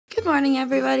Good morning,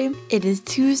 everybody. It is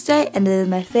Tuesday, and it is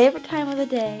my favorite time of the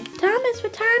day. Thomas,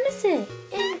 what time is it?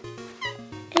 Is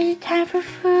it time for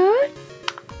food?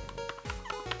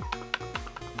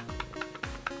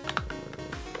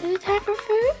 Is it time for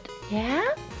food? Yeah?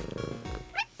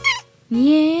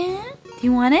 Yeah? Do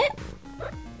you want it?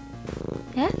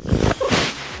 Yes?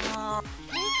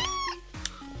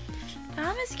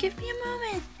 Thomas, give me a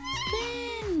moment.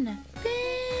 Spin!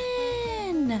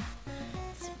 Spin!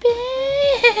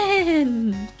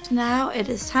 Spin! So now it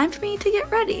is time for me to get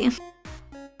ready.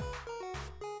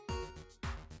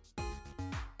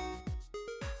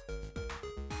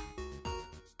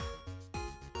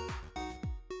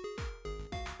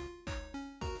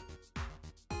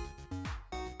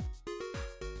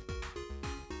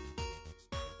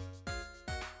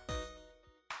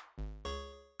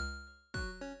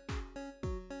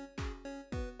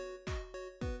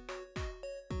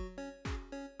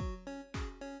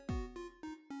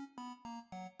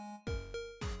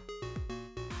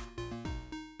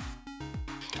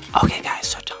 Okay guys,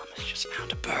 so Thomas just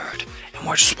found a bird, and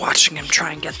we're just watching him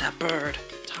try and get that bird.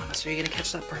 Thomas, are you gonna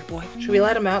catch that bird, boy? Should we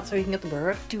let him out so he can get the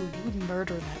bird? Dude, you would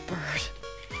murder that bird.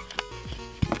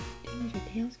 Dude, your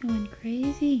tail's going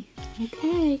crazy.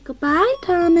 Okay, goodbye,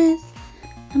 Thomas.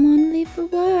 I'm on leave for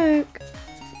work.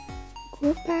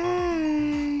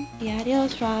 Goodbye.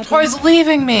 Adios, Robin. Tori's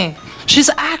leaving me. She's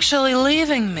actually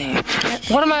leaving me.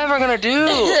 What am I ever gonna do?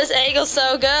 This angle's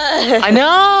so good. I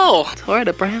know! Tori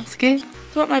Dabrowski.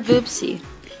 That's what my boobs see.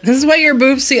 This is what your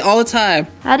boobs see all the time.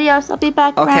 Adios, I'll be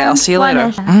back. Okay, I'll see you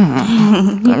later.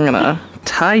 I'm gonna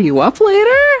tie you up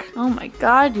later? Oh my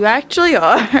god, you actually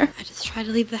are. I just tried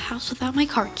to leave the house without my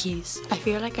car keys. I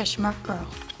feel like a smart girl.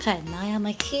 Okay, now I have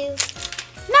my keys.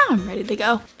 Now I'm ready to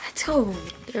go. Let's go.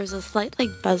 There's a slight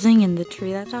buzzing in the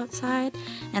tree that's outside,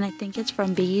 and I think it's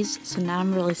from bees, so now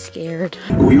I'm really scared.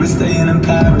 We were staying in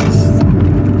Paris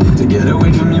to get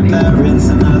away from your parents,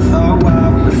 and I thought,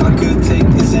 wow, if I could take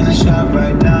this in a shot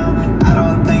right now, I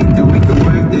don't think that we could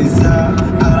work this out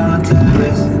on a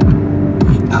terrace.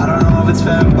 I don't know if it's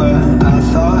fair, but I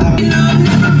thought I've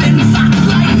never been fucked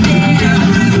like this. You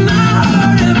rip my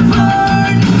heart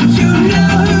apart. You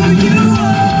know who you are.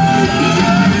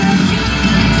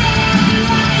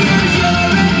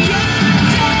 You're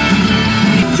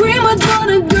a prima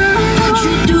donna girl. Would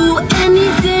you do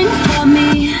anything for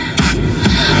me?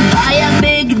 Buy a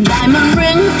big diamond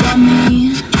ring for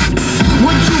me.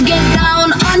 Would you get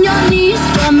down on your knees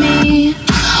for me?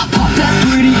 Pop that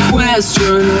pretty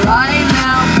question right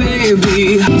now,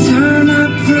 baby. Turn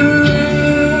up the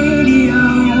radio,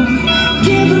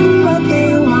 give them what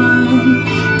they want,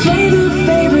 play their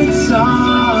favorite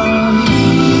song,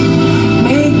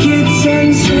 make it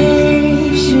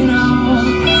sensational.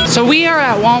 So we are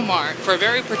at Walmart for a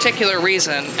very particular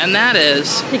reason, and that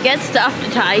is To get stuff to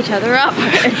tie each other up.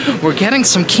 we're getting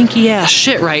some kinky ass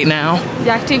shit right now. It's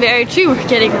actually very true. We're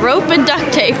getting rope and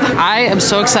duct tape. I am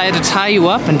so excited to tie you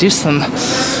up and do some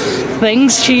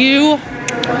things to you.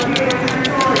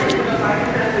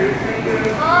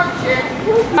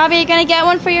 Bobby, you gonna get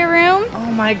one for your room?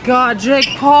 Oh my god, Jake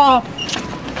Paul.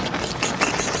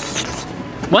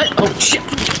 What? Oh shit.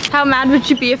 How mad would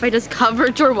you be if I just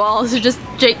covered your walls with just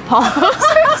Jake Paul?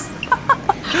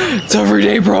 It's every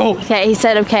day, bro. Okay, he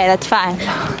said okay, that's fine.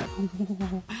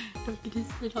 Look at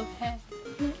his little head.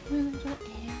 Little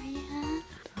area.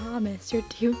 Thomas, you're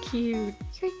too cute.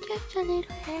 You're just a little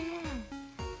head.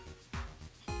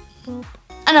 Boop.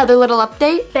 Another little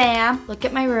update. Bam. Look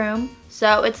at my room.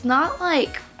 So it's not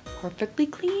perfectly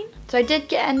clean. So I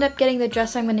did end up getting the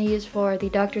dress I'm going to use for the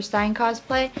Dr. Stein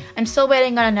cosplay. I'm still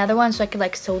waiting on another one so I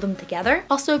could sew them together.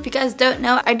 Also, if you guys don't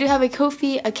know, I do have a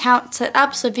Ko-fi account set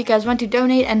up, so if you guys want to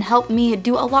donate and help me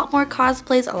do a lot more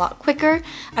cosplays a lot quicker,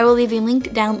 I will leave a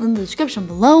link down in the description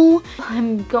below.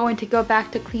 I'm going to go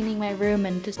back to cleaning my room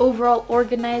and just overall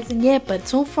organizing it, but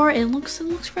so far it looks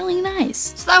really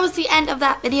nice. So that was the end of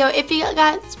that video. If you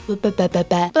guys, but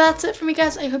that's it for me,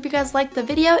 guys. I hope you guys liked the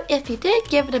video. If you did,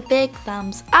 give it a big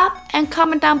thumbs up and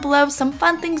comment down below some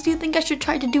fun things you think I should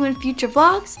try to do in future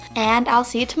vlogs, and I'll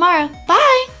see you tomorrow.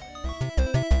 Bye!